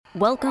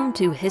Welcome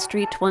to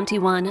History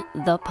 21,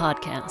 the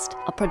podcast,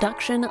 a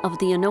production of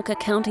the Anoka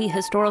County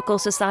Historical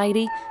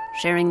Society,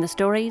 sharing the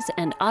stories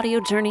and audio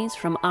journeys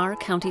from our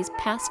county's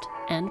past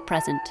and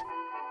present.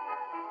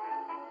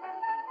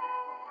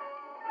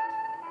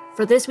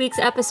 For this week's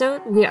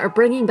episode, we are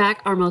bringing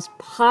back our most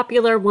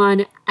popular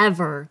one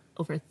ever,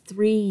 over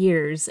 3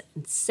 years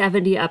and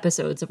 70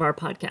 episodes of our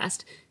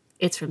podcast.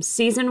 It's from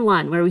season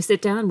 1, where we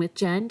sit down with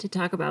Jen to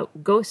talk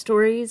about ghost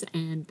stories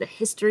and the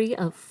history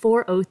of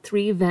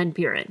 403 Van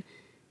Buren.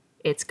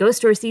 It's ghost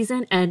story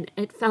season, and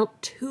it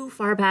felt too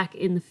far back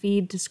in the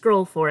feed to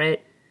scroll for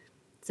it.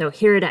 So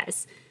here it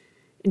is.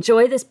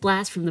 Enjoy this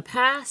blast from the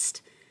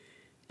past.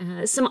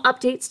 Some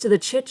updates to the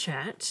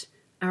chit-chat.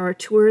 Our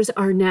tours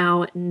are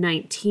now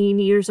 19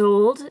 years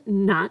old,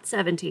 not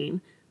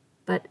 17.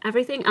 But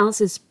everything else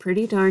is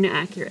pretty darn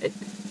accurate,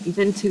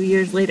 even 2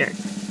 years later.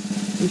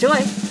 Enjoy!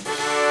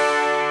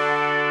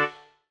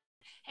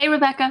 Hey,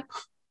 Rebecca.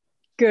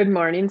 Good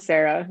morning,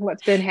 Sarah.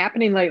 What's been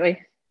happening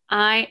lately?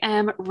 I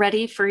am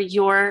ready for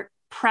your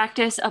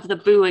practice of the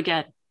boo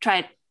again.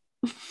 Try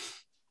it.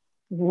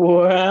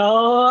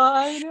 Well,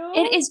 I know.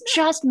 It is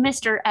just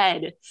Mr.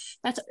 Ed.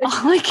 That's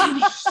all I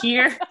can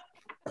hear.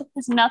 It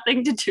has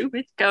nothing to do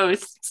with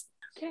ghosts.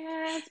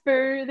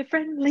 Casper, the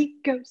friendly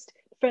ghost.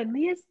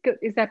 Friendliest ghost.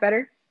 Is that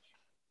better?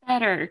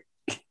 Better.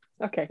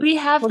 Okay. We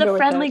have the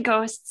friendly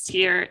ghosts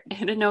here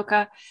in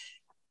Anoka.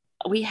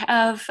 We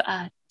have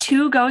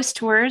 2 ghost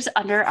tours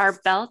under our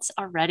belts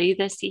already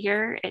this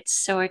year. It's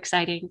so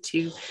exciting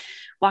to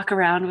walk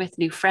around with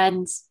new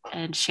friends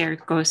and share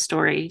ghost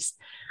stories.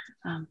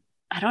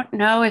 I don't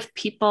know if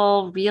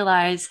people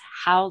realize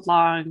how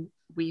long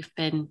we've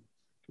been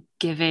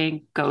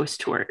giving ghost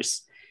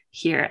tours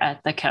here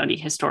at the County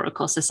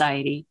Historical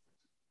Society.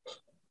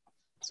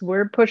 So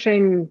we're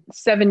pushing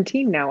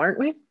 17 now, aren't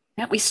we?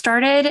 Yeah, we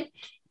started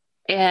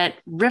at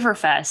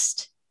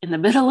Riverfest in the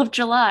middle of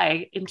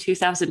July in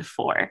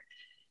 2004.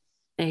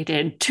 They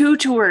did 2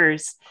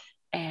 tours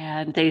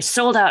and they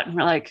sold out, and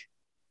we're like,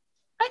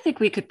 I think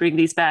we could bring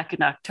these back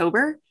in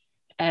October.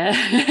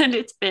 And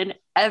it's been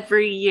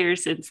every year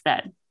since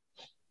then.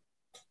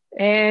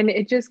 And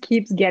it just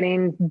keeps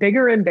getting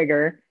bigger and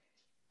bigger.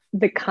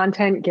 The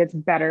content gets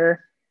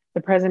better.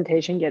 The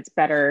presentation gets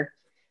better.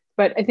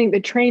 But I think the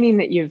training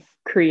that you've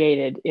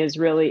created is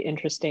really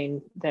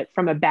interesting, that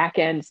from a back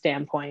end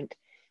standpoint,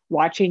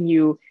 watching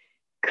you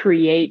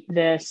create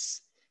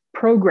this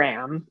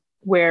program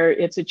where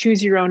it's a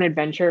choose your own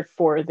adventure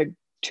for the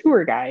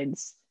tour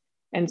guides.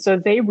 And so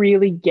they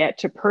really get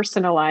to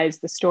personalize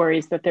the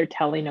stories that they're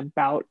telling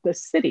about the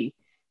city.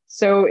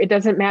 So it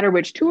doesn't matter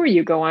which tour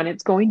you go on,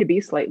 it's going to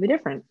be slightly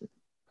different.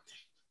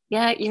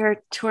 Yeah, your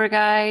tour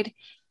guide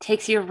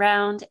takes you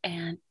around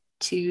and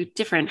to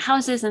different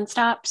houses and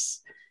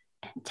stops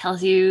and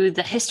tells you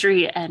the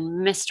history and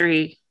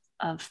mystery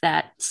of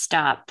that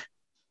stop.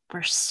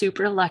 We're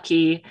super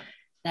lucky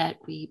that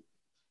we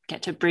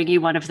get to bring you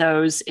one of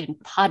those in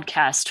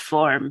podcast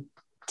form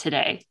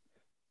today.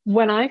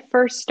 When I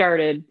first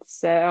started,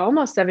 so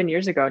almost 7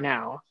 years ago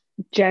now,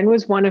 Jen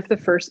was one of the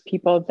first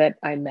people that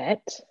I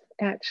met,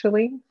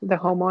 actually, the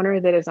homeowner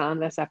that is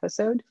on this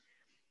episode.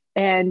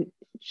 And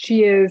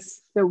she is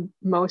the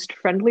most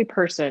friendly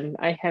person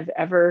I have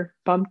ever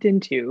bumped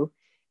into,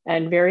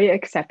 and very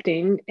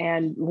accepting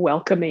and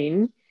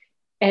welcoming.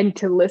 And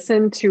to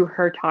listen to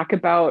her talk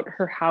about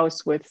her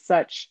house with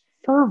such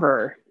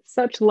fervor,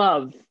 such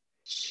love,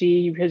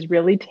 she has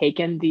really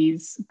taken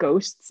these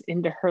ghosts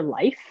into her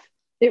life.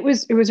 It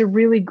was a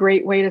really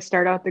great way to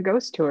start out the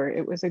ghost tour.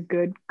 It was a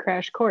good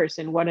crash course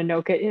in what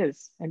Anoka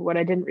is and what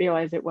I didn't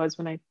realize it was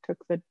when I took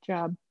the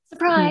job.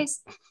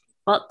 Surprise!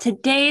 Well,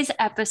 today's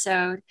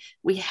episode,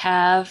 we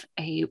have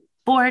a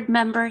board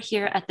member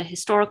here at the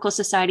Historical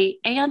Society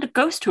and a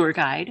ghost tour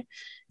guide.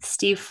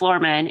 Steve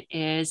Florman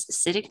is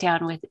sitting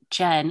down with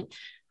Jen,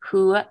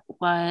 who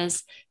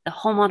was the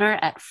homeowner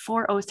at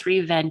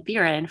 403 Van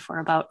Buren for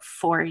about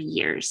 4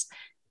 years.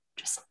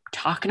 Just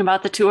talking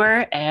about the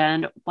tour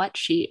and what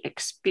she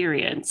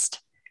experienced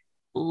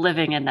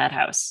living in that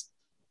house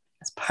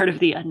as part of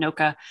the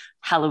Anoka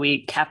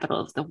Halloween capital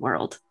of the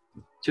world.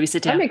 Should we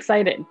sit down? I'm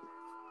excited.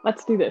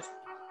 Let's do this.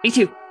 Me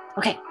too.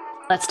 Okay,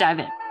 let's dive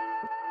in.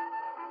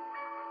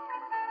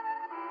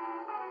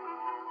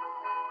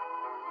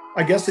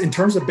 I guess in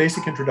terms of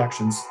basic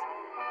introductions,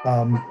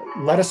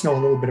 let us know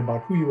a little bit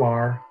about who you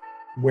are,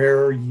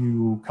 where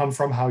you come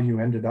from, how you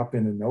ended up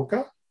in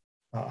Anoka,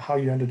 how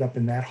you ended up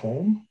in that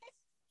home.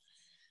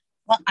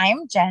 Well,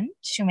 I'm Jen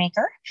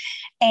Shoemaker,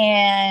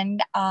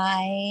 and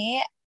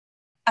I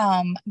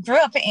grew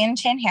up in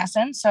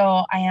Chanhassen,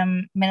 so I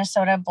am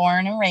Minnesota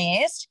born and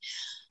raised.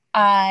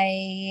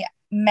 I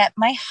met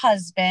my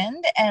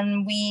husband,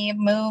 and we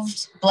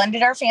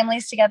blended our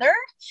families together,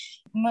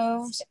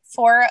 moved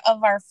 4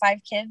 of our 5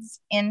 kids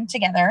in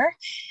together.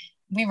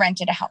 We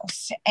rented a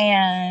house,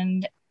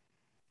 and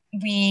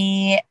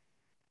we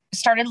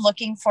started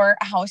looking for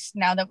a house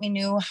now that we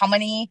knew how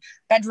many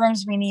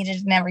bedrooms we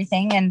needed and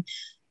everything. And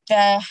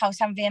the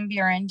house on Van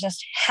Buren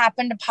just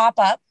happened to pop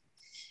up.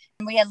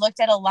 We had looked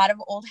at a lot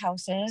of old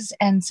houses.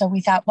 And so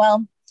we thought,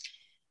 well,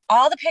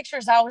 all the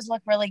pictures always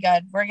look really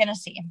good. We're going to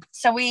see.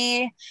 So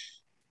we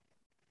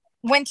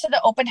went to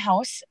the open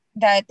house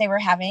that they were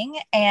having,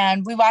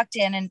 and we walked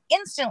in, and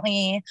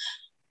instantly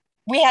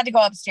we had to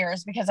go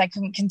upstairs because I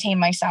couldn't contain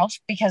myself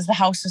because the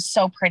house was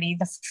so pretty.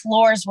 The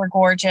floors were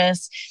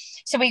gorgeous.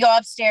 So we go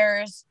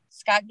upstairs.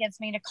 Scott gets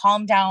me to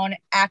calm down,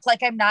 act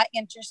like I'm not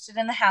interested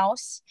in the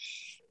house.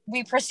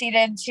 We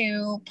proceeded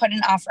to put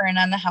an offer in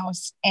on the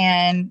house,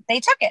 and they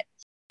took it.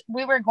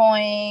 We were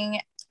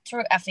going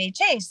through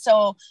FHA,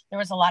 so there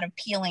was a lot of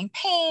peeling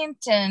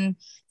paint and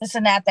this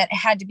and that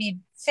had to be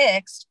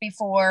fixed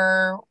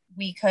before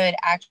we could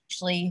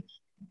actually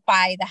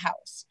buy the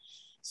house.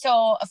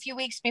 So a few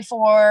weeks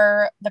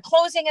before the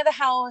closing of the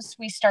house,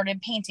 we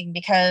started painting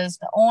because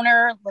the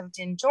owner lived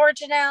in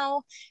Georgia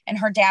now, and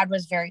her dad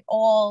was very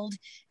old,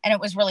 and it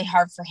was really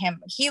hard for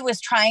him. He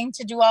was trying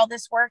to do all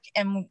this work,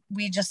 and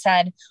we just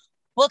said,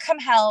 we'll come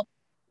help.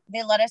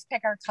 They let us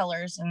pick our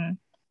colors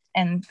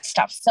and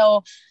stuff.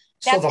 So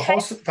the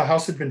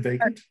house had been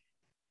vacant?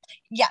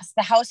 Yes,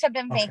 the house had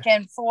been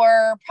vacant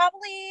for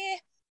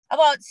probably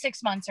about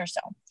 6 months or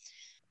so.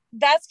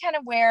 That's kind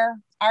of where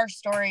our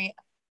story,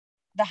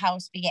 the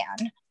house,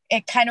 began.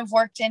 It kind of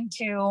worked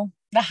into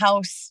the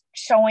house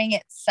showing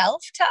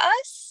itself to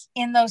us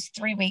in those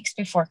 3 weeks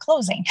before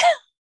closing.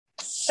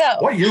 So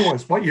what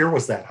year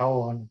was that? How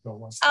long ago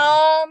was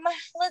that?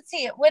 Let's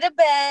see, it would have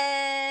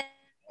been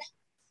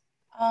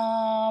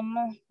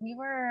we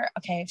were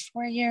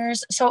 4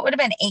 years, so it would have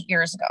been 8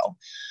 years ago.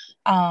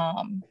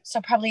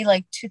 So probably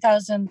like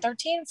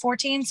 2013,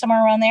 14,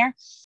 somewhere around there.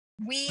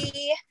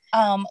 We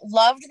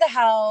loved the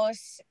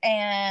house,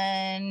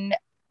 and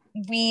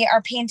we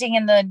are painting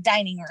in the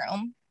dining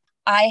room.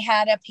 I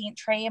had a paint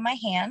tray in my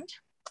hand,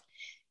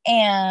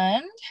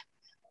 and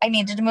I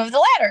needed to move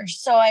the ladder.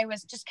 So I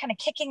was just kind of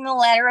kicking the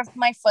ladder with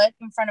my foot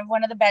in front of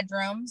one of the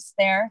bedrooms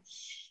there.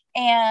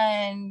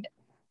 And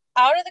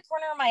out of the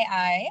corner of my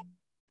eye,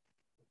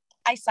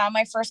 I saw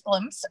my first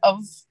glimpse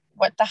of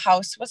what the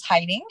house was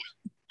hiding.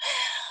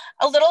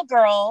 A little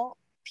girl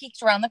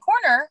peeked around the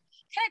corner,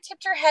 kind of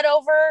tipped her head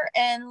over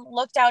and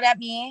looked out at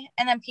me,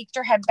 and then peeked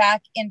her head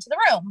back into the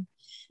room.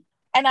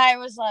 And I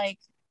was like,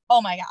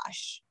 oh my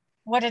gosh,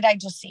 what did I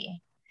just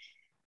see?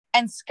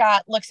 And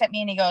Scott looks at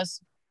me and he goes,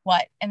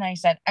 what? And I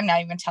said, I'm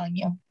not even telling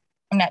you.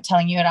 I'm not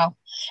telling you at all.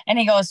 And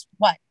he goes,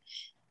 what?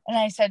 And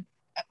I said,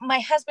 my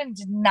husband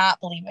did not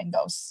believe in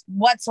ghosts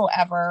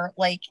whatsoever.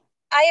 Like,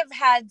 I have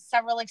had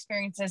several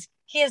experiences.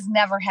 He has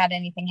never had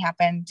anything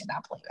happen. Did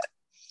not believe it.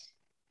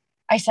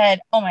 I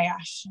said, oh my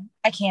gosh,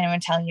 I can't even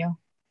tell you.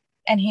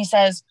 And he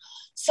says,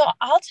 so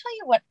I'll tell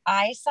you what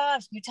I saw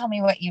if you tell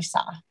me what you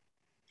saw.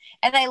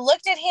 And I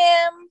looked at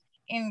him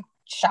in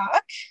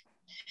shock.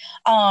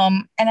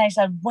 And I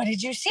said, what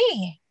did you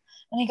see?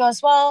 And he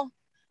goes, well,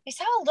 I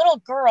saw a little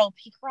girl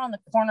peek around the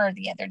corner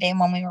the other day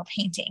when we were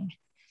painting.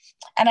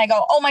 And I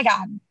go, oh my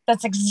God,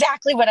 that's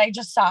exactly what I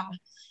just saw.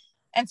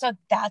 And so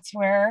that's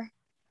where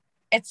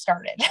it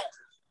started.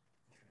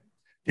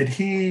 Did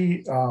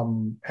he,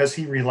 has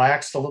he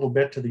relaxed a little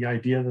bit to the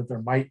idea that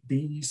there might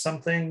be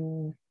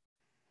something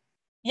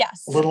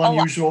yes, a little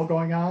unusual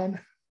going on?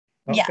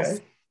 Okay. Yes.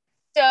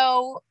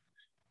 So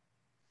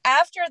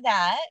after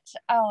that,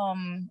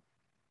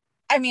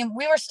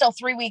 we were still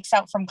 3 weeks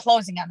out from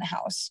closing on the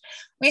house.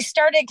 We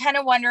started kind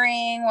of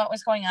wondering what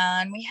was going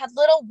on. We had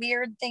little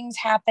weird things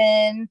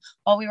happen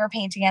while we were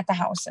painting at the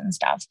house and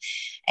stuff.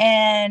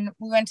 And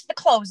we went to the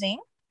closing,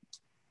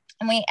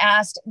 and we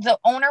asked, the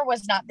owner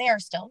was not there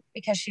still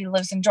because she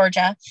lives in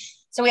Georgia.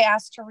 So we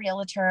asked her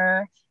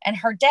realtor and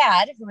her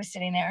dad, who was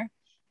sitting there,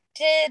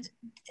 did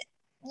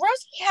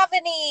Rosie have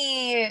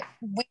any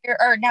weird,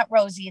 or not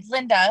Rosie,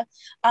 Linda,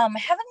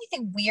 have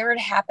anything weird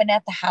happen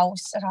at the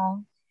house at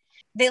all?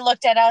 They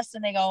looked at us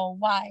and they go,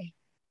 why?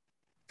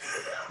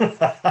 And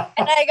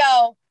I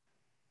go,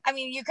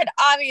 you could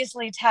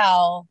obviously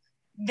tell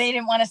they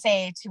didn't want to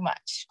say too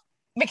much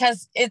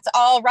because it's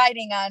all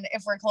riding on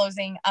if we're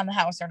closing on the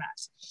house or not.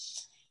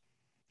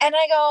 And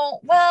I go,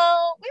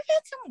 well, we've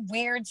had some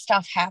weird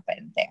stuff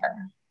happen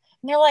there.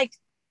 And they're like,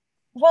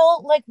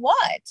 well, like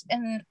what?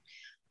 And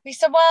we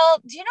said, well,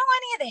 do you know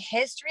any of the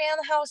history on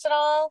the house at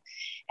all?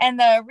 And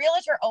the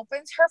realtor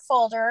opens her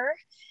folder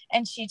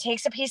and she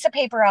takes a piece of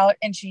paper out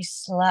and she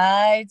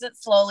slides it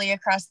slowly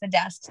across the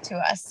desk to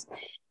us.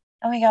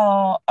 And we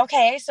go,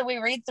 okay. So we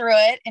read through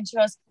it and she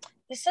goes,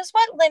 this is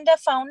what Linda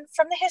found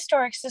from the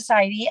Historic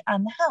Society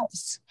on the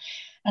house.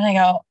 And I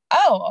go,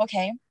 oh,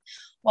 okay.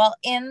 Well,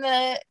 in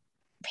the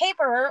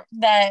paper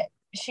that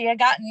she had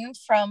gotten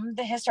from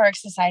the Historic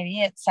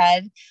Society, it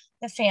said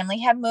the family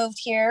had moved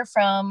here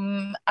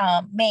from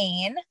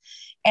Maine,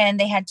 and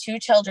they had 2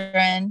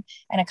 children.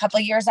 And a couple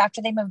of years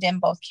after they moved in,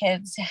 both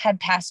kids had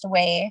passed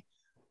away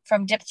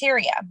from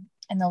diphtheria.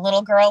 And the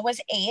little girl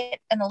was 8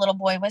 and the little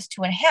boy was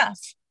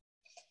 2.5.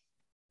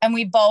 And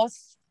we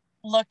both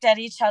looked at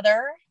each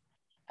other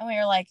and we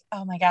were like,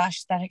 oh my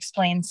gosh, that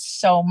explains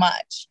so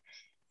much.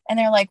 And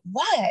they're like,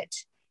 what?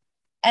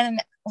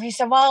 And we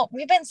said, well,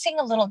 we've been seeing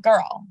a little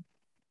girl.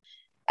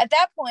 At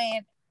that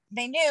point,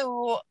 they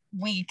knew,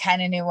 we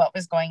kind of knew what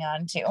was going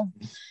on too.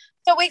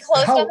 So we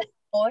closed How- on the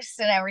house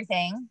and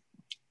everything.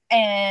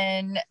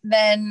 And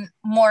then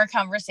more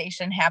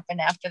conversation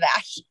happened after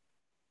that.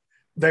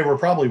 They were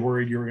probably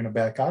worried you were going to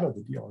back out of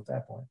the deal at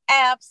that point.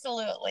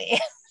 Absolutely.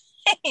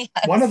 Yes.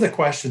 One of the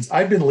questions,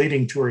 I've been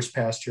leading tours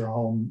past your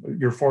home,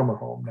 your former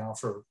home now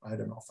for, I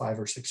don't know, 5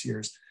 or 6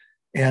 years.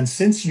 And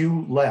since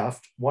you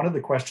left, one of the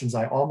questions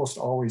I almost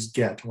always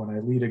get when I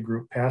lead a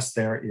group past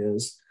there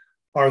is,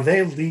 are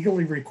they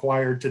legally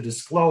required to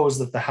disclose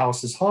that the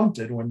house is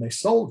haunted when they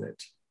sold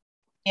it?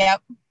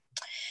 Yep.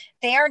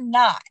 They are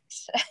not.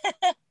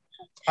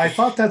 I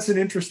thought that's an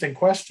interesting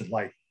question.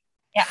 Like,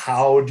 Yes.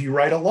 how do you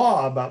write a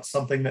law about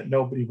something that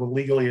nobody will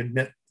legally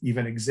admit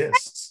even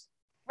exists?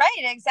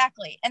 Right,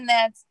 exactly. And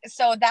that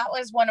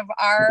was one of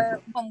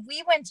our, when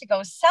we went to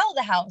go sell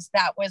the house,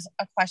 that was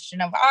a question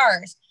of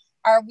ours.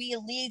 Are we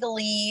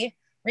legally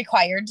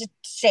required to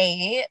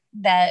say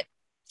that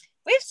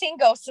we've seen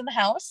ghosts in the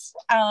house?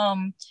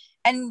 And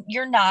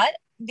you're not.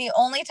 The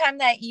only time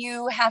that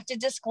you have to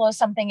disclose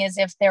something is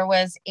if there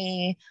was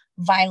a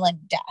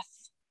violent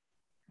death.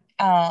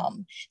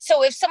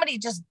 So if somebody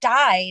just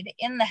died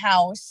in the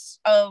house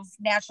of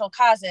natural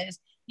causes,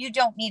 you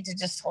don't need to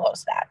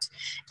disclose that.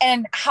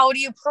 And how do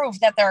you prove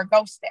that there are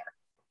ghosts there?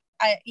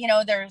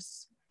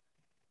 There's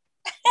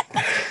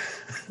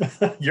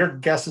Your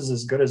guess is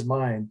as good as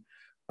mine.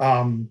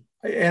 And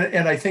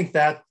I think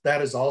that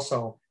is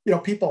also,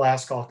 people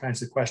ask all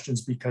kinds of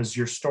questions because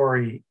your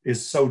story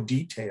is so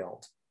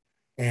detailed,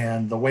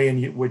 and the way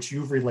in which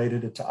you've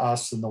related it to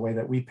us and the way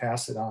that we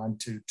pass it on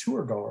to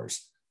tour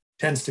goers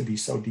tends to be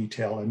so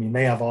detailed. I mean,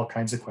 they have all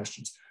kinds of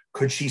questions.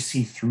 Could she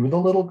see through the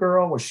little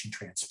girl? Was she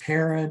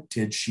transparent?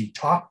 Did she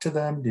talk to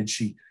them? Did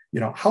she,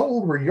 how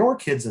old were your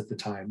kids at the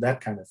time?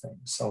 That kind of thing.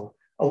 So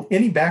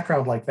any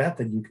background like that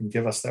you can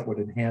give us that would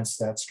enhance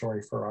that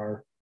story for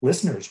our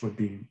listeners would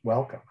be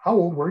welcome. How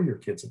old were your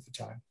kids at the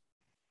time?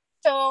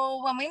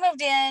 So when we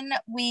moved in,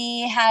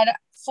 we had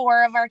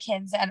 4 of our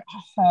kids at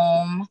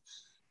home.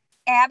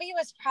 Abby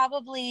was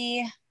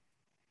probably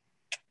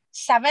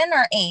 7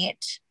 or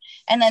 8.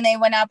 And then they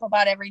went up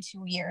about every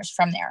 2 years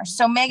from there.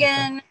 So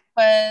Megan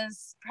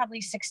was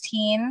probably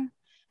 16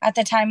 at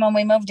the time when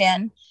we moved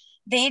in.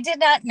 They did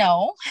not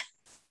know.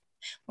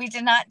 We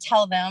did not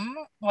tell them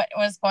what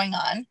was going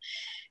on.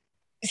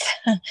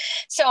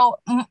 So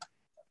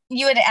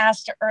you had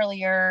asked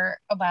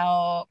earlier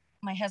about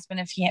my husband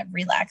if he had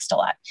relaxed a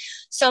lot.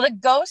 So the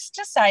ghost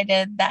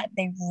decided that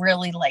they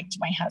really liked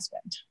my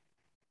husband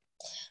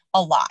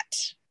a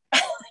lot.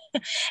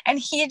 And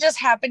he just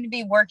happened to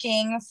be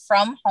working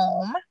from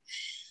home.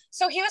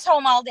 So he was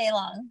home all day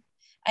long.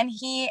 And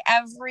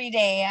every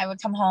day I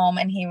would come home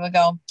and he would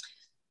go,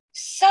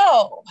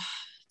 so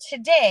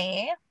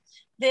today,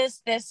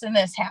 this, and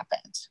this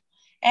happened.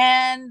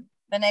 And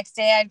the next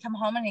day I'd come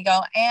home and he'd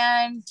go,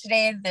 and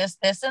today, this,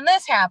 and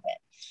this happened.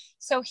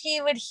 So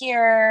he would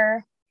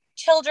hear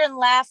children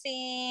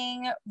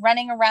laughing,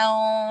 running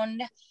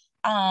around.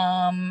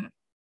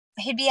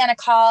 He'd be on a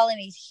call and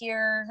he'd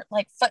hear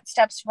like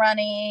footsteps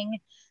running,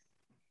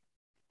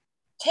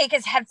 take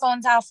his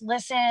headphones off,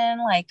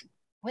 listen, like,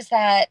 was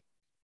that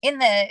in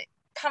the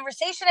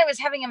conversation I was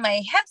having in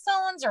my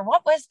headphones or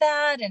what was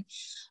that?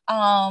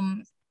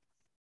 And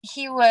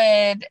he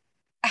would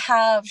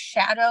have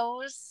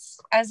shadows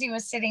as he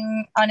was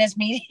sitting on his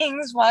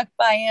meetings walk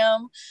by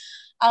him.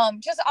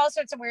 Just all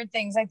sorts of weird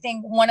things. I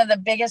think one of the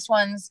biggest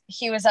ones,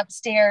 he was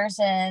upstairs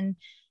and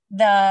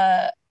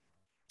the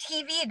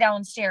TV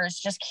downstairs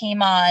just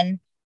came on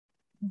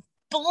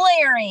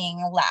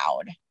blaring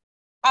loud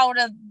out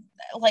of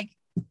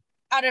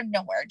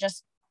nowhere,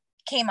 just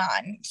came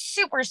on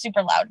super,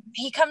 super loud.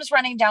 He comes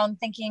running down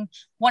thinking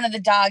one of the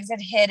dogs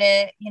had hit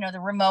it, the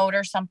remote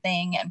or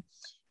something. And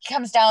he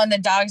comes down, the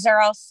dogs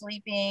are all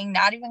sleeping,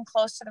 not even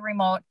close to the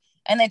remote.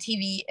 And the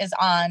TV is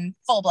on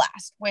full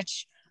blast,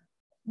 which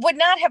would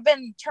not have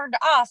been turned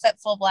off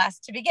at full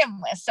blast to begin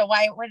with. So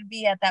why it would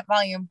be at that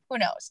volume, who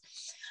knows?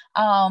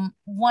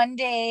 One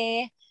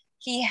day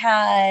he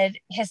had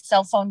his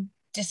cell phone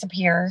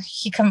disappear.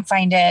 He couldn't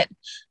find it.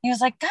 He was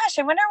like, gosh,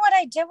 I wonder what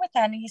I did with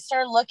that. And he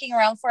started looking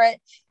around for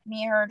it. And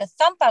he heard a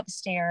thump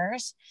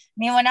upstairs.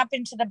 And he went up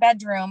into the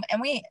bedroom.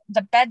 And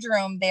the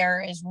bedroom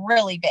there is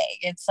really big.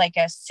 It's like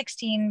a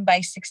 16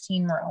 by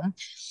 16 room.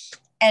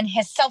 And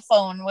his cell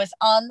phone was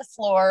on the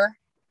floor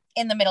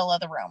in the middle of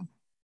the room.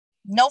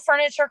 No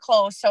furniture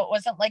close. So it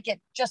wasn't like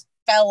it just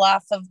fell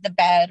off of the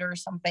bed or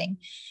something.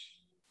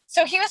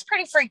 So he was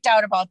pretty freaked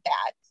out about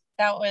that.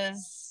 That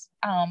was,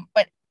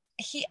 but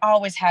he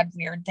always had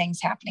weird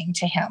things happening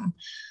to him.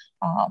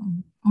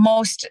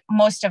 Most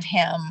of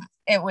him,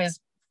 it was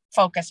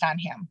focused on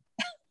him.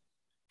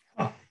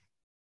 Huh.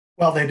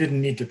 Well, they didn't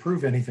need to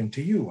prove anything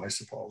to you, I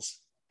suppose.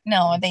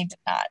 No, they did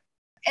not.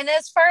 And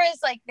as far as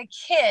like the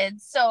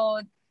kids, so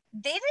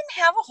they didn't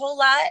have a whole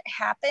lot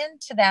happen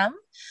to them.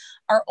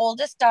 Our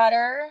oldest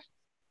daughter,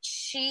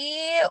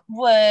 she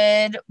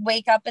would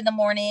wake up in the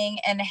morning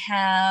and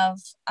have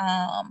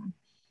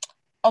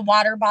a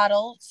water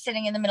bottle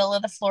sitting in the middle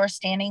of the floor,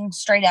 standing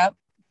straight up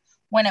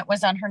when it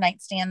was on her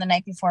nightstand the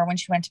night before when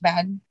she went to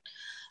bed.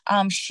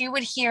 She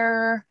would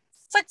hear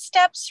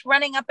footsteps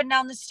running up and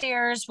down the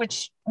stairs,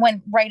 which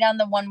went right on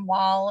the one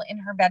wall in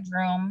her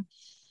bedroom.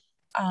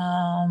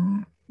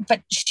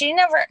 But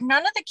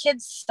none of the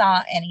kids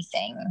saw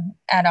anything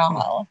at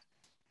all.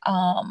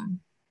 And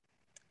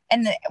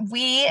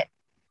we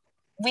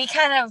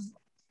kind of,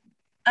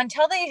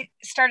 until they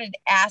started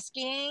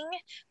asking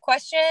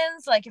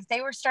questions, like if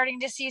they were starting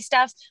to see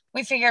stuff,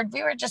 we figured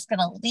we were just going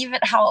to leave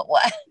it how it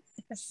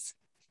was.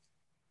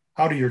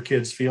 How do your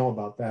kids feel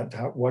about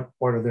that? What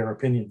are their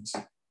opinions?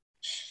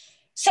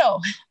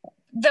 So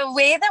the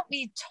way that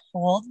we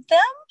told them,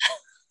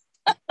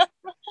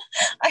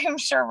 I am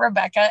sure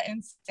Rebecca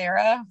and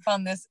Sarah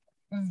found this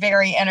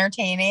very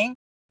entertaining.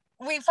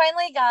 We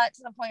finally got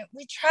to the point,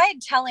 we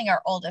tried telling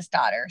our oldest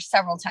daughter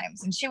several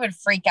times and she would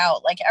freak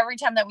out. Like every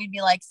time that we'd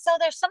be like, so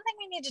there's something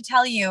we need to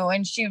tell you.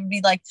 And she would be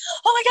like,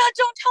 oh my God,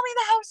 don't tell me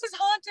the house is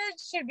haunted.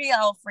 She'd be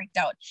all freaked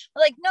out.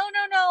 We're like, no.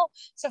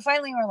 So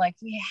finally we're like,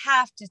 we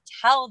have to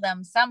tell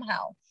them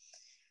somehow.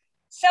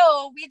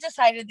 So we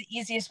decided the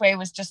easiest way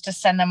was just to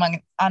send them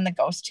on the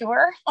ghost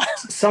tour.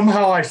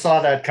 Somehow I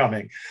saw that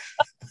coming.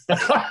 So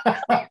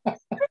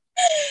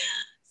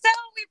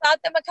we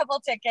bought them a couple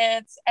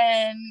tickets,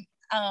 and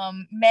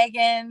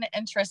Megan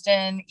and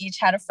Tristan each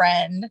had a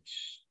friend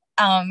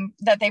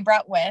that they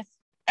brought with,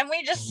 and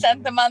we just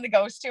sent them on the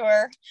ghost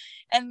tour.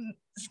 And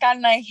Scott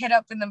and I hid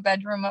up in the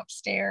bedroom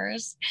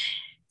upstairs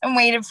and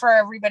waited for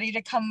everybody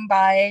to come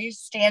by,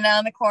 stand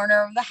on the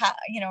corner of the house,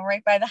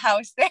 right by the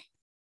house there.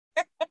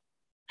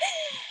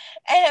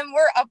 And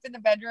we're up in the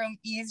bedroom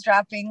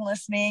eavesdropping,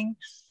 listening,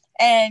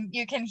 and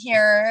you can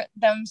hear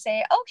them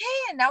say,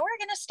 okay, and now we're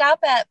going to stop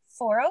at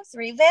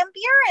 403 Van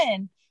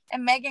Buren.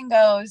 And Megan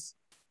goes,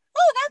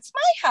 oh, that's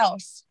my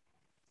house.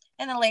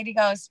 And the lady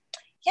goes,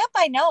 yep,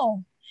 I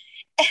know.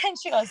 And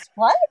she goes,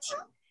 what?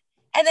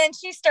 And then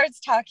she starts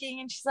talking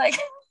and she's like,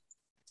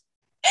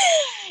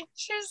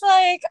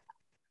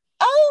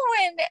 oh,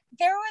 and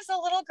there was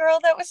a little girl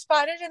that was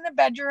spotted in the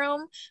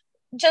bedroom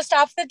just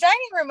off the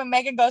dining room. And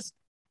Megan goes,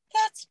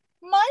 that's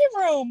my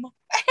room.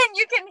 And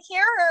you can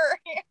hear her.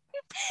 And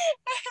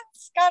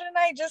Scott and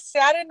I just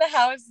sat in the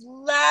house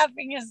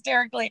laughing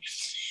hysterically.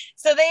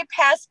 So they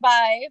pass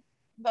by,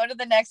 go to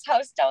the next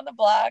house down the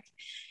block,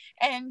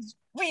 and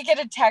we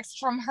get a text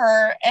from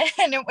her,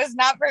 and it was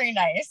not very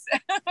nice.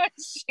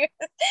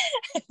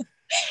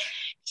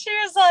 she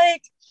was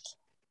like,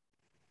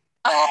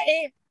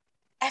 I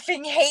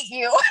effing hate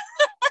you.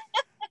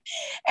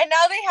 And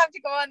now they have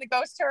to go on the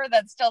ghost tour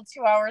that's still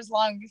 2 hours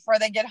long before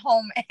they get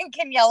home and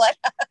can yell at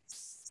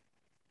us.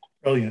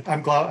 Brilliant.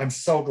 I'm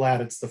so glad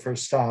it's the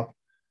first stop.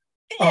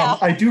 Yeah.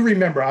 I do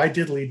remember I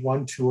did lead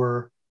one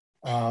tour,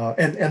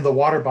 and the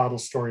water bottle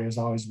story is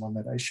always one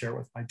that I share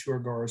with my tour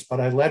goers, but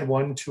I led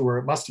one tour.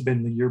 It must have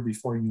been the year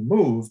before you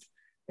moved,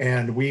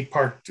 and we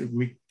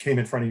came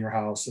in front of your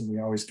house, and we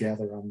always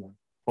gather on the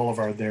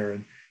boulevard there,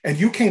 and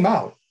you came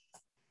out.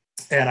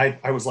 And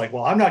I was like,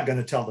 well, I'm not going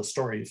to tell the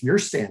story if you're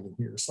standing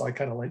here. So I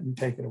kind of let you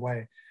take it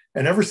away.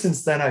 And ever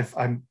since then,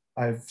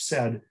 I've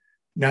said,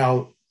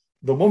 now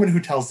the woman who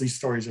tells these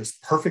stories is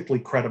perfectly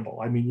credible.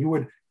 I mean,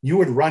 you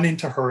would run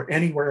into her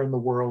anywhere in the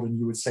world and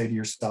you would say to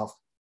yourself,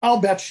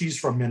 I'll bet she's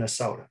from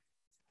Minnesota.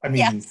 I mean,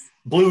 yes.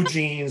 Blue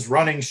jeans,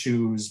 running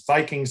shoes,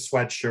 Viking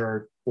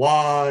sweatshirt,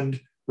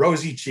 blonde,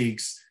 rosy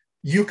cheeks.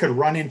 You could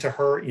run into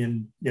her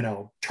in,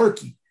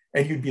 Turkey,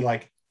 and you'd be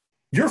like,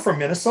 you're from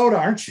Minnesota,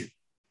 aren't you?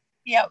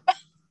 Yep.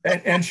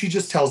 And she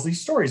just tells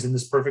these stories in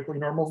this perfectly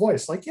normal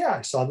voice. Like, yeah,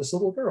 I saw this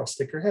little girl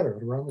stick her head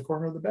out around the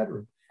corner of the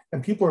bedroom.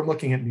 And people are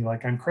looking at me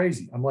like I'm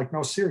crazy. I'm like,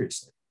 no,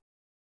 seriously.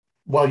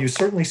 Well, you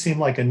certainly seem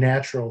like a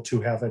natural to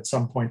have at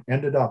some point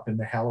ended up in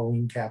the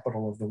Halloween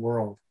capital of the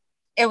world.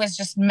 It was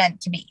just meant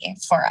to be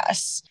for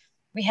us.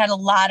 We had a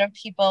lot of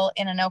people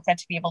in Anoka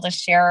to be able to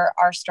share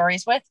our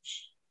stories with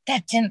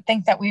that didn't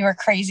think that we were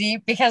crazy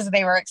because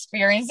they were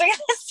experiencing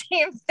the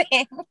same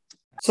thing.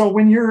 So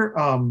when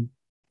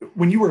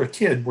you were a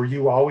kid, were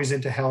you always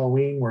into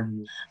Halloween? Were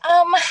you?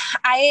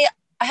 I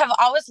have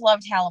always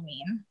loved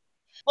Halloween.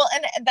 Well,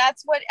 and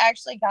that's what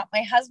actually got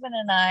my husband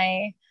and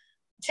I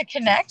to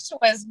connect,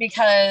 was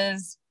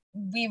because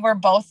we were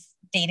both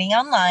dating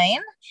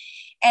online,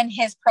 and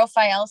his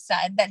profile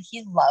said that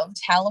he loved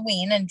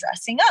Halloween and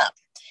dressing up.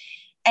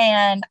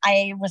 And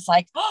I was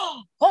like,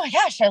 oh my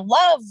gosh, I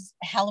love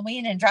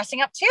Halloween and dressing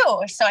up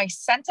too. So I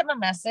sent him a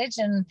message,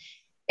 and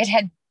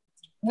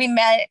we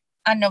met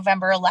on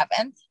November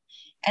 11th.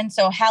 And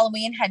so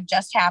Halloween had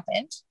just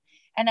happened.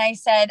 And I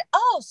said,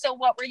 oh, so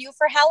what were you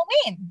for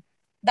Halloween?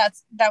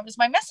 That was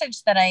my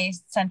message that I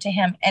sent to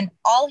him. And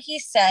all he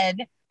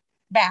said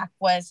back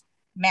was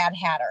Mad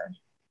Hatter.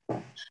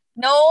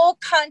 No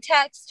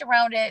context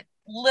around it,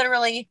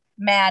 literally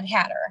Mad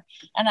Hatter.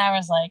 And I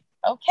was like,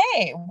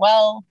 okay,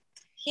 well,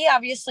 he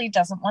obviously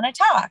doesn't want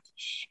to talk.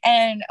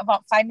 And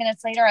about 5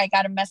 minutes later, I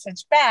got a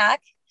message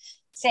back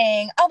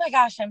saying, oh my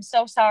gosh, I'm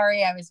so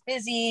sorry. I was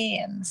busy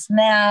and this and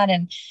that.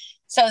 And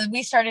so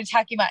we started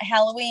talking about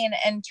Halloween,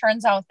 and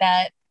turns out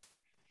that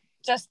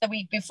just the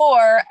week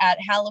before at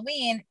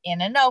Halloween in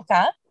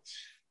Anoka,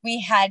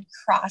 we had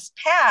crossed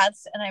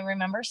paths, and I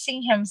remember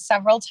seeing him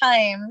several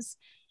times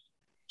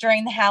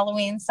during the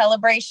Halloween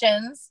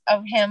celebrations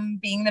of him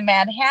being the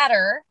Mad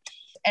Hatter.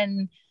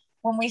 And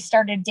when we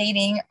started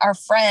dating, our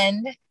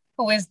friend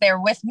who was there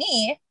with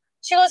me,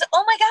 she goes,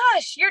 "Oh my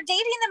gosh, you're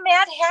dating the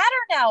Mad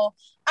Hatter now.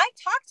 I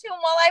talked to him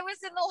while I was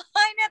in the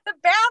line at the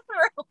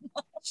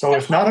bathroom." So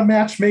if not a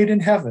match made in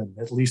heaven,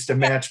 at least a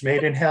match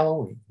made in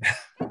Halloween.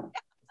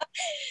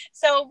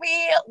 So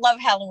we love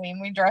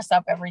Halloween. We dress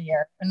up every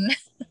year and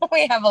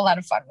we have a lot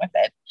of fun with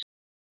it.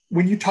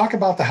 When you talk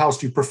about the house,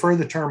 do you prefer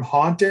the term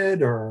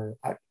haunted, or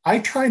I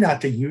try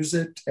not to use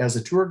it as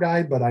a tour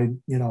guide, but I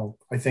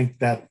think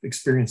that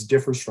experience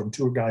differs from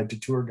tour guide to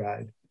tour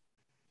guide.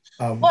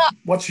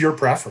 What's your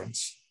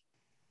preference?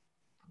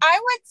 I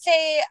would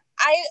say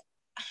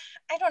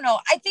I don't know.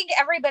 I think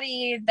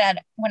everybody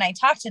that when I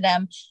talk to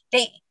them,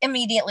 they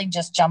immediately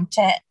just jump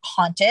to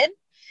haunted.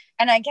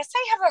 And I guess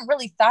I haven't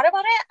really thought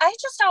about it. I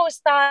just always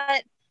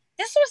thought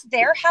this was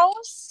their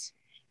house.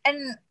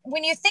 And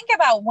when you think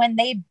about when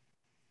they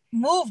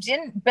moved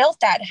in, built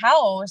that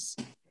house,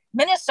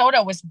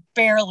 Minnesota was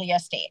barely a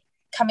state,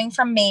 coming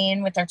from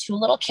Maine with their 2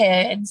 little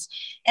kids.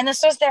 And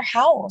this was their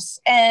house.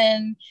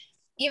 And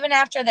even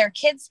after their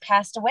kids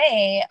passed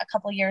away a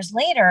couple years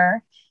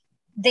later,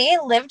 they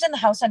lived in the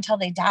house until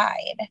they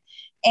died.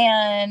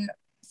 And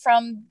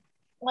from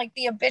like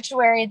the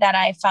obituary that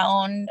I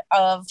found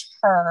of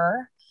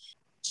her,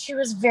 she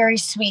was very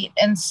sweet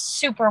and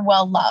super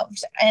well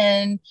loved.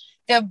 And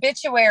the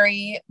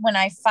obituary, when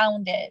I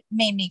found it,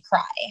 made me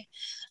cry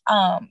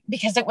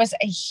because it was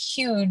a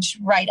huge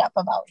write-up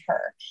about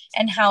her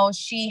and how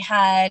she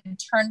had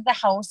turned the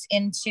house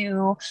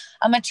into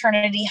a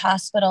maternity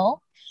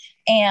hospital,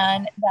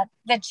 and that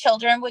the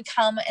children would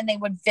come and they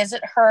would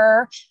visit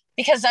her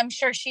because I'm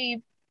sure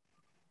she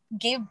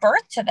gave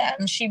birth to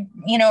them. She,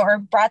 or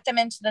brought them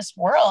into this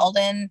world.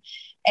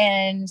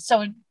 And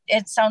so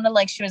it sounded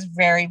like she was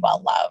very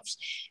well loved.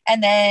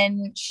 And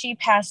then she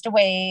passed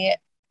away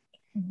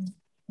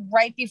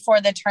right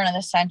before the turn of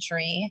the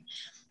century.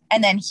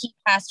 And then he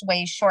passed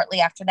away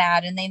shortly after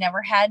that, and they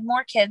never had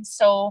more kids.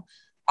 So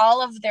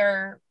all of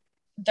their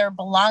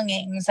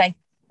belongings, I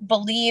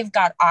believe,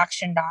 got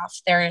auctioned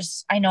off.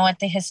 I know at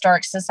the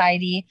Historic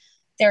Society,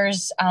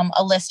 there's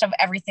a list of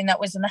everything that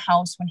was in the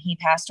house when he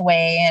passed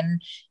away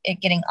and it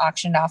getting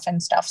auctioned off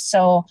and stuff.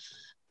 So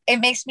it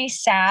makes me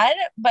sad,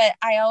 but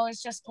I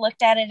always just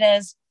looked at it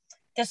as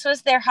this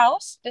was their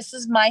house. This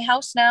is my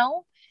house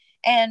now.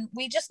 And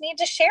we just need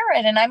to share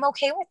it. And I'm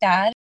okay with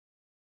that.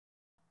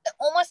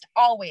 Almost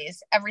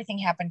always everything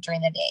happened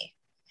during the day.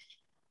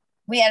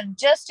 We had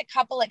just a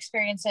couple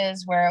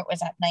experiences where it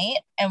was at night,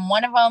 and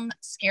one of them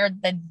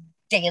scared the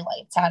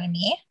daylights out of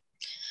me.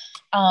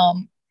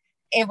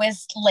 It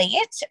was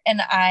late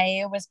and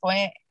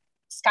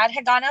Scott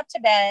had gone up to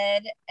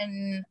bed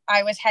and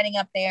I was heading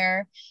up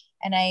there,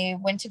 and I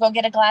went to go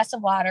get a glass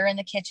of water in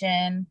the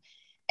kitchen.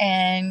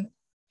 And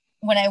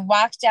when I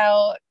walked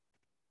out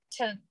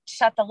to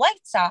shut the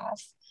lights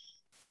off,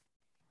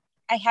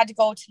 I had to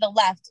go to the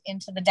left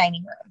into the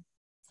dining room.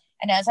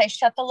 And as I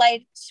shut the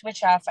light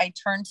switch off, I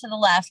turned to the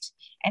left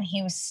and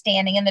he was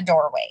standing in the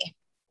doorway.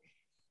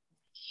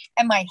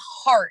 And my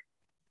heart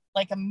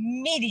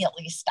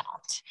immediately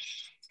stopped.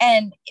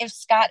 And if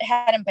Scott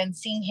hadn't been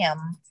seeing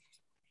him,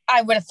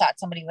 I would have thought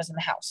somebody was in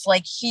the house.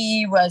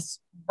 He was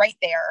right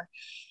there.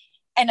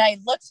 And I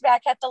looked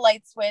back at the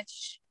light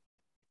switch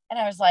and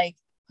I was like,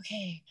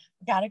 okay,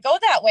 we got to go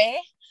that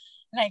way.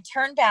 And I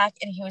turned back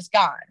and he was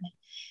gone.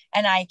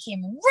 And I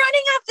came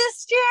running up the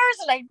stairs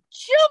and I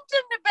jumped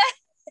into bed.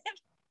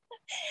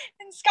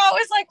 And Scott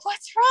was like,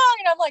 "What's wrong?"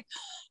 And I'm like,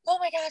 "Oh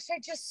my gosh, I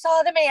just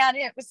saw the man.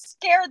 It was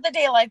scared the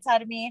daylights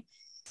out of me."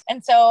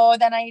 And so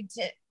then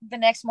the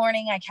next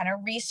morning, I kind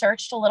of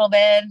researched a little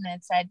bit, and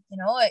it said,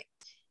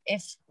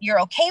 if you're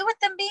okay with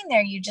them being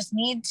there, you just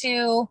need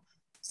to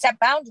set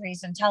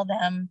boundaries and tell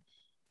them,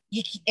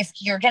 if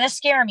you're going to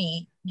scare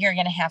me, you're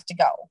going to have to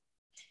go.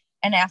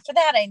 And after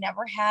that, I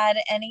never had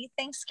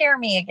anything scare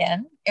me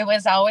again. It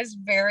was always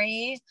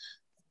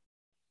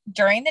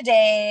during the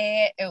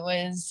day, it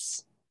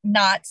was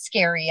not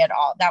scary at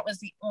all. That was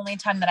the only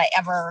time that I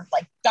ever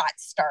got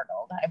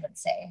startled, I would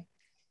say.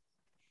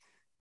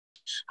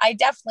 I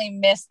definitely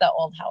miss the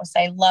old house.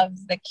 I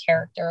love the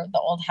character of the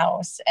old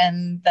house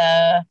and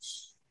the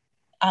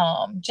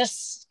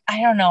I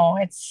don't know.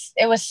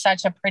 It was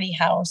such a pretty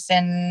house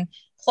and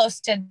close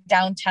to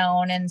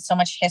downtown and so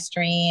much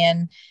history.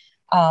 And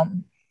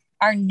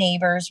our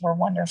neighbors were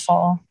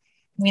wonderful.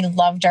 We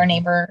loved our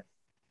neighbor.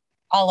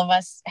 All of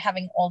us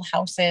having old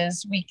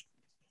houses.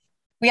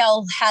 We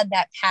all had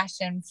that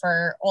passion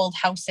for old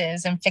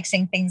houses and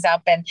fixing things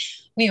up. And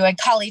we would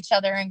call each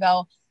other and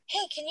go,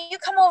 "Hey, can you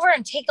come over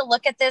and take a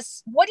look at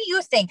this? What do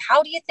you think?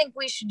 How do you think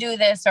we should do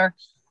this?" Or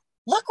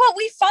 "Look what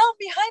we found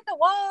behind the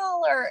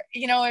wall." Or,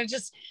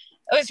 it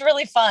was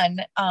really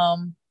fun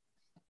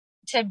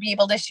to be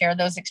able to share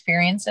those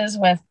experiences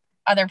with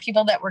other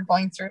people that were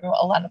going through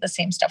a lot of the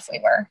same stuff we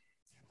were.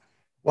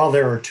 Well,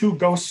 there are 2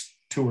 ghost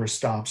tour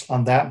stops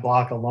on that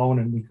block alone,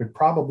 and we could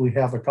probably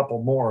have a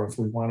couple more if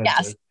we wanted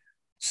to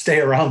stay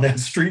around that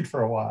street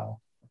for a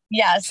while.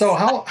 Yes. So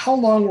how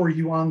long were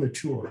you on the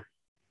tour?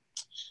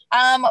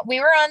 We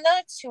were on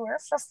the tour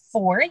for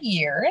 4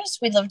 years.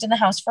 We lived in the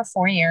house for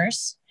 4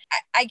 years.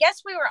 I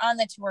guess we were on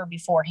the tour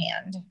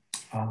beforehand.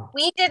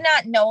 We did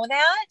not know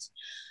that.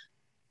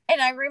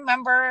 And I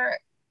remember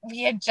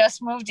we had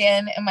just moved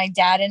in and my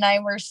dad and I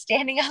were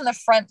standing on the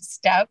front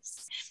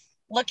steps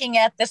looking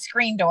at the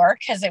screen door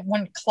because it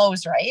wouldn't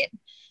close right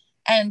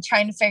and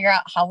trying to figure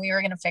out how we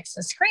were going to fix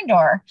the screen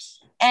door.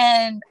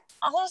 And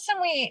all of a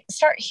sudden we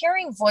start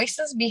hearing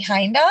voices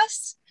behind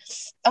us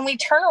and we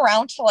turn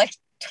around to like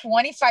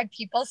 25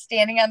 people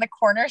standing on the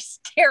corner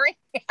staring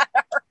at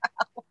our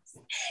house,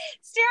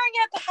 staring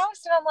at the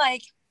house. And I'm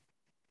like,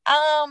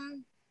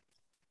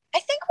 I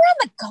think we're on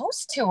the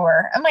ghost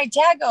tour. And my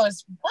dad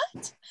goes,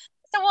 what?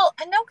 So, well,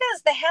 Anoka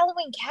is the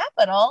Halloween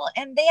capital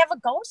and they have a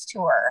ghost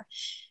tour.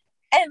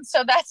 And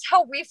so that's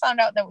how we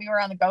found out that we were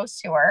on the ghost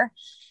tour.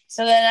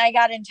 So then I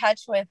got in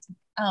touch with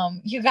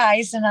you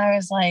guys and I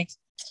was like,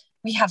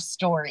 we have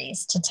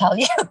stories to tell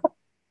you.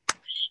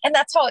 And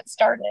that's how it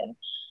started.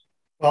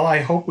 Well, I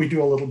hope we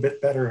do a little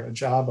bit better a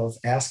job of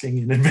asking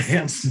in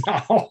advance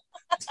now.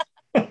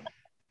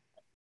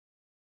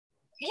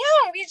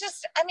 Yeah,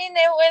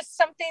 it was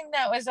something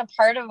that was a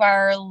part of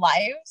our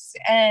lives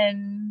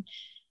and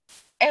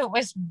it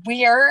was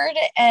weird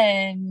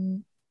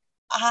and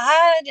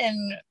odd.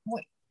 And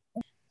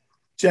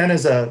Jen,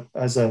 as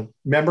a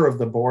member of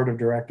the board of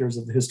directors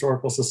of the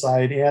Historical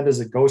Society and as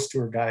a ghost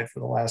tour guide for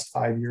the last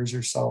 5 years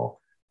or so,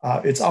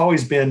 it's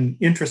always been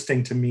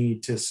interesting to me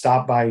to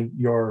stop by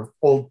your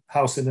old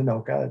house in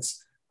Anoka.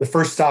 It's the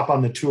first stop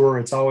on the tour.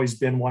 It's always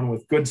been one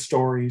with good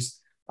stories.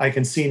 I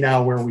can see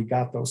now where we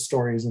got those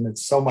stories, and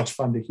it's so much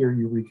fun to hear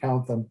you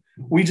recount them.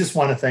 We just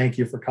want to thank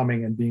you for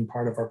coming and being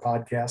part of our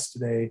podcast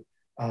today.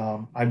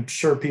 I'm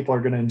sure people are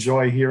going to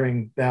enjoy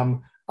hearing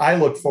them. I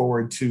look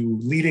forward to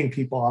leading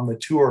people on the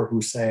tour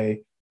who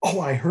say,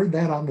 oh, I heard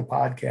that on the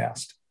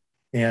podcast.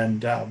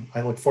 And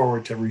I look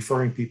forward to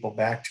referring people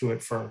back to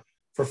it for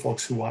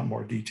folks who want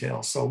more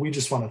details. So we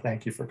just want to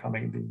thank you for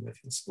coming and being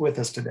with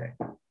us today.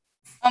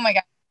 Oh my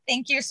God.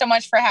 Thank you so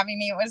much for having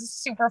me. It was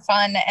super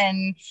fun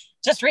and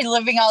just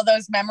reliving all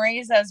those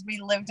memories as we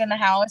lived in the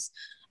house.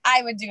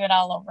 I would do it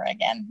all over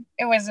again.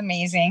 It was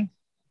amazing.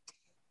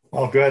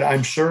 Well, good.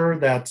 I'm sure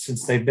that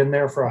since they've been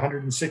there for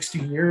 160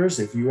 years,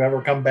 if you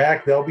ever come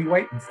back, they'll be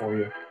waiting for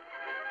you.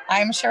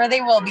 I'm sure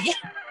they will be.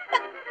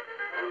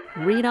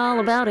 Read all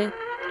about it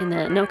in the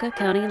Anoka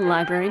County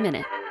Library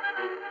Minute.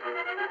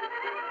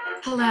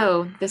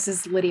 Hello, this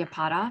is Lydia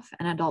Potoff,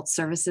 an adult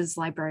services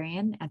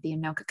librarian at the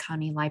Anoka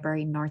County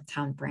Library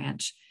Northtown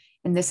branch,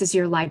 and this is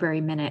your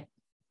Library Minute.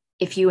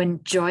 If you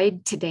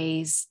enjoyed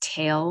today's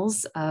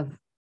tales of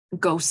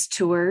ghost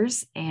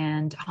tours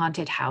and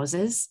haunted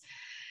houses,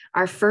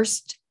 our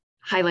first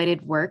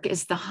highlighted work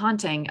is The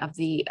Haunting of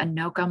the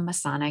Anoka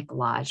Masonic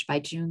Lodge by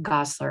June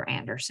Gosler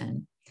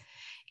Anderson.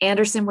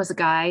 Anderson was a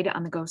guide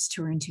on the ghost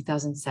tour in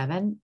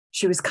 2007.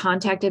 She was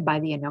contacted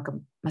by the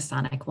Anoka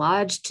Masonic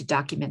Lodge to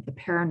document the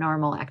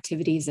paranormal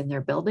activities in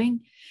their building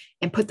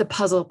and put the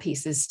puzzle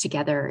pieces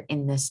together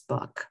in this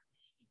book.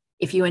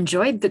 If you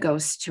enjoyed the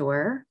ghost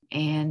tour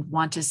and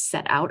want to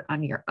set out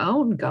on your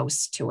own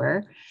ghost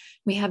tour,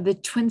 we have the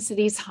Twin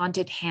Cities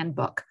Haunted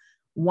Handbook,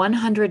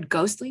 100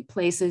 Ghostly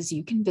Places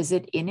You Can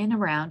Visit in and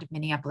Around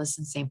Minneapolis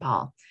and St.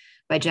 Paul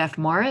by Jeff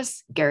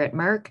Morris, Garrett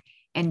Merck,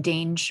 and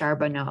Dane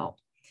Charbonneau.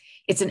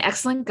 It's an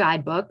excellent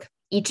guidebook.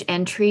 Each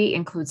entry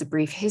includes a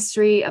brief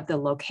history of the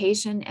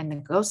location and the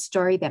ghost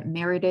story that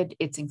merited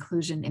its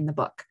inclusion in the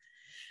book.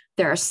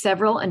 There are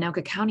several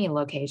Anoka County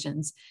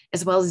locations,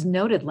 as well as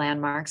noted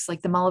landmarks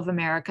like the Mall of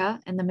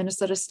America and the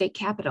Minnesota State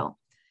Capitol.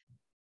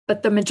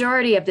 But the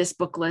majority of this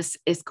book list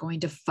is going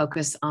to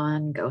focus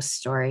on ghost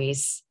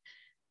stories.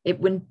 It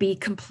wouldn't be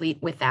complete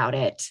without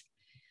it.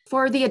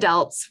 For the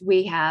adults,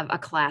 we have a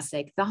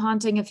classic, The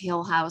Haunting of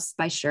Hill House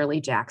by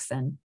Shirley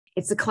Jackson.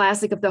 It's a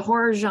classic of the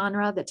horror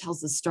genre that tells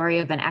the story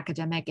of an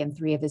academic and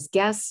 3 of his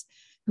guests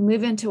who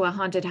move into a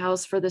haunted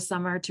house for the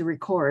summer to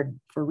record,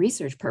 for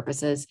research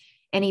purposes,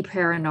 any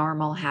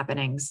paranormal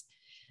happenings.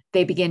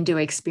 They begin to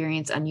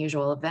experience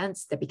unusual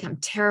events that become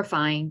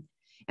terrifying,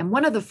 and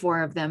one of the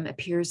 4 of them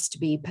appears to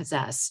be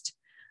possessed.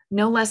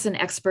 No less an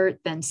expert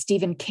than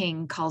Stephen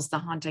King calls The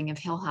Haunting of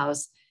Hill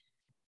House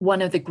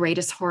one of the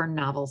greatest horror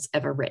novels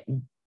ever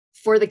written.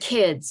 For the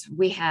kids,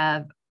 we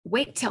have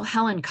Wait Till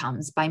Helen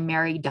Comes by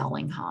Mary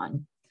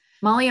Dowling-Hahn.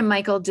 Molly and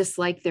Michael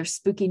dislike their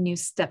spooky new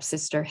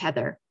stepsister,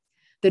 Heather.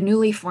 The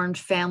newly formed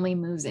family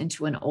moves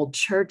into an old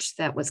church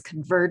that was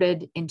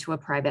converted into a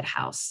private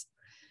house.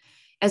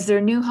 As their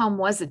new home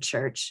was a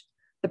church,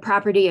 the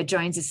property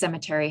adjoins a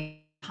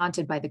cemetery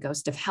haunted by the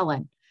ghost of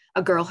Helen,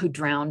 a girl who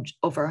drowned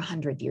over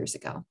 100 years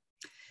ago.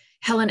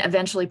 Helen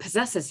eventually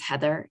possesses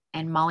Heather,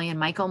 and Molly and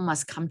Michael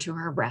must come to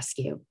her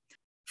rescue.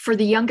 For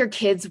the younger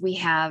kids, we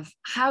have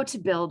How to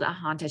Build a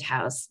Haunted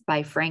House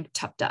by Frank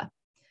Tupta.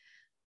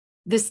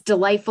 This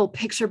delightful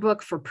picture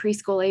book for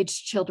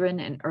preschool-aged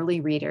children and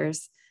early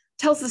readers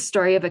tells the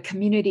story of a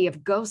community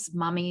of ghosts,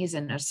 mummies,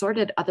 and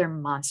assorted other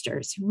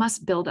monsters who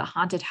must build a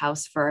haunted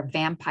house for a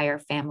vampire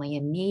family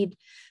in need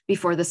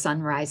before the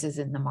sun rises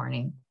in the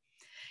morning.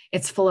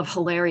 It's full of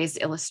hilarious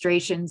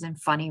illustrations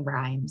and funny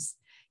rhymes.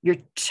 Your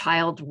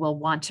child will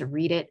want to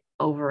read it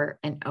over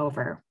and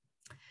over.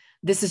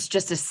 This is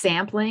just a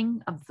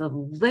sampling of the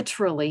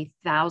literally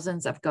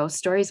thousands of ghost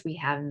stories we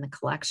have in the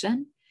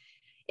collection.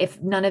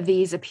 If none of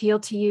these appeal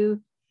to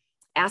you,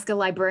 ask a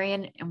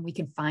librarian and we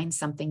can find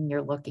something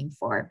you're looking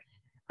for.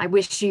 I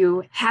wish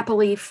you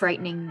happily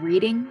frightening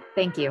reading.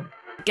 Thank you.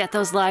 Get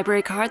those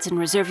library cards and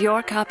reserve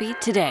your copy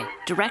today.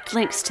 Direct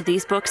links to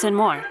these books and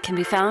more can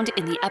be found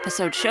in the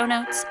episode show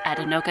notes at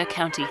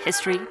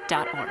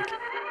anokacountyhistory.org.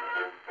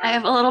 I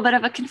have a little bit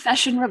of a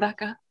confession,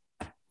 Rebecca.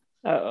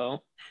 Uh-oh.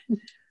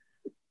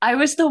 I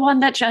was the one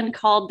that Jen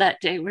called that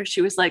day where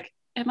she was like,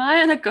 am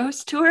I on a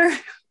ghost tour?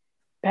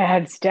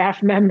 Bad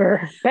staff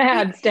member.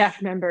 Bad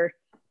staff member.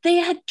 They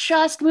had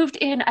just moved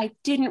in. I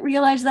didn't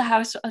realize the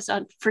house was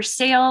on for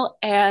sale.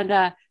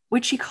 And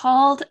when she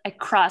called, I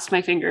crossed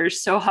my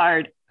fingers so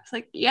hard. I was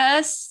like,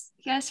 yes,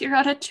 you're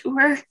on a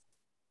tour.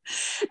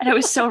 And I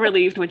was so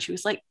relieved when she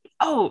was like,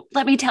 oh,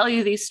 let me tell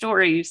you these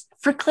stories.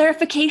 For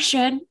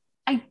clarification,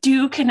 I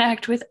do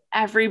connect with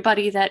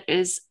everybody that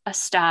is a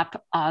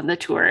stop on the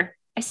tour.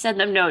 I send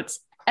them notes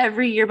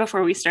every year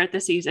before we start the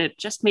season,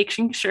 just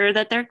making sure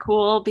that they're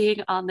cool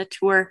being on the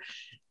tour.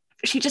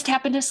 She just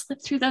happened to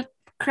slip through the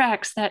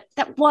cracks that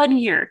one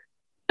year.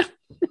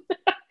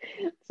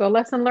 So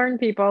lesson learned,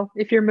 people.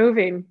 If you're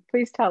moving,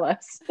 please tell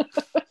us.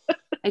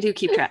 I do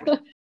keep track.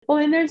 Well,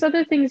 and there's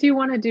other things you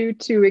want to do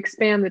to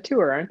expand the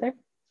tour, aren't there?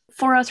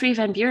 403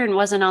 Van Buren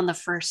wasn't on the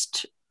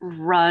first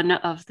run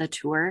of the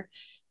tour.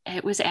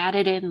 It was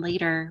added in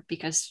later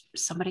because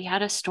somebody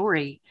had a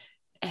story.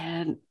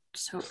 And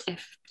so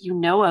if you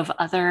know of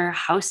other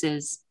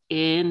houses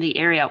in the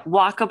area,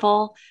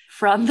 walkable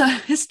from the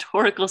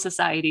Historical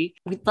Society,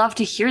 we'd love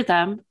to hear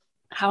them.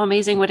 How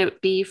amazing would it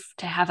be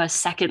to have a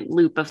second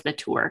loop of the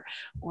tour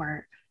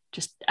or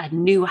just a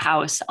new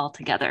house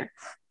altogether?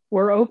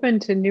 We're open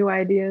to new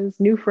ideas,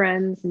 new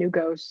friends, new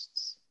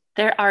ghosts.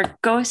 There are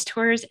ghost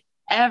tours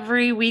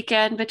every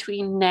weekend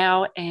between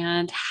now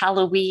and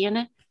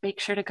Halloween.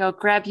 Make sure to go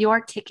grab your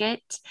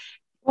ticket.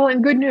 Well,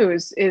 and good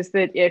news is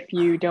that if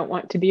you don't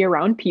want to be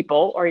around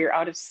people or you're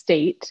out of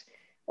state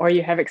or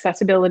you have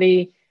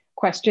accessibility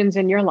questions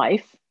in your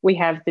life, we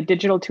have the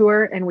digital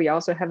tour and we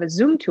also have a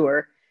Zoom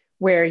tour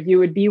where you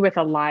would be with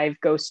a live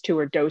ghost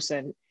tour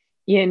docent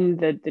in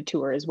the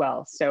tour as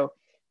well. So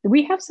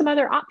we have some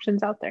other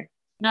options out there.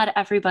 Not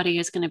everybody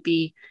is going to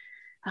be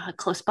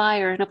close by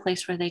or in a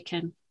place where they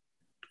can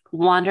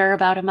wander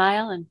about a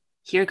mile and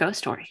hear ghost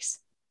stories.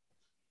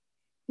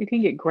 You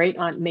can get great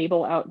Aunt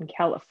Mabel out in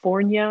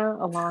California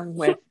along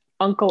with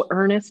Uncle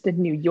Ernest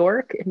in New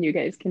York, and you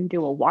guys can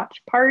do a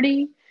watch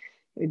party.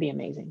 It would be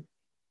amazing.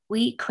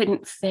 We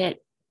couldn't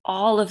fit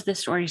all of the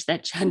stories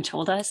that Jen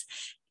told us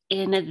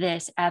in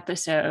this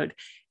episode.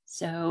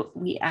 So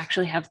we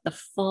actually have the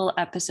full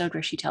episode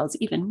where she tells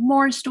even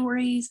more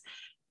stories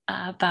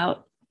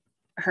about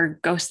her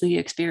ghostly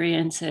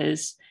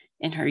experiences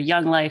in her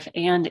young life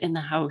and in the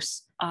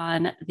house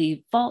on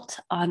the vault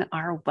on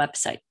our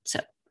website. So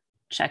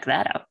check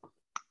that out.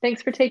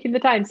 Thanks for taking the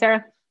time,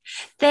 Sarah.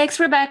 Thanks,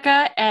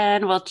 Rebecca.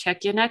 And we'll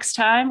check you next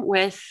time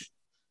with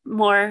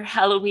more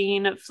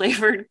Halloween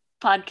flavored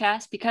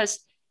podcasts because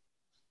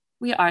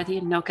we are the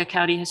Anoka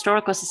County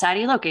Historical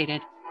Society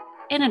located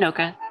in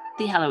Anoka,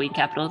 the Halloween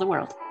capital of the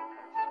world.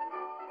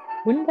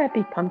 Wouldn't that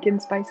be pumpkin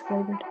spice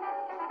flavored?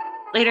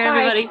 Later, Bye.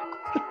 everybody.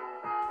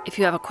 If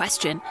you have a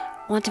question,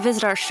 want to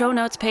visit our show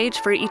notes page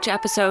for each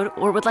episode,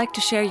 or would like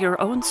to share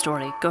your own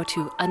story, go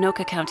to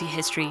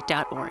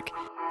anokacountyhistory.org.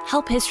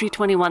 Help History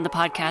 21, the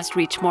podcast,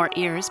 reach more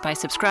ears by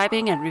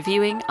subscribing and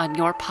reviewing on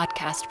your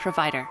podcast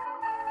provider.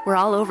 We're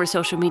all over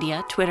social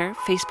media, Twitter,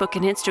 Facebook,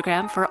 and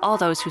Instagram for all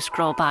those who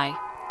scroll by.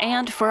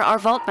 And for our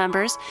Vault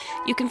members,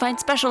 you can find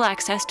special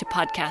access to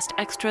podcast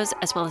extras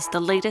as well as the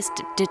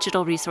latest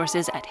digital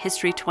resources at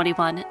History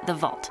 21, The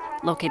Vault,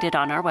 located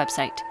on our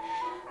website.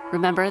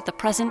 Remember, the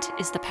present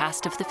is the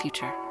past of the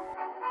future.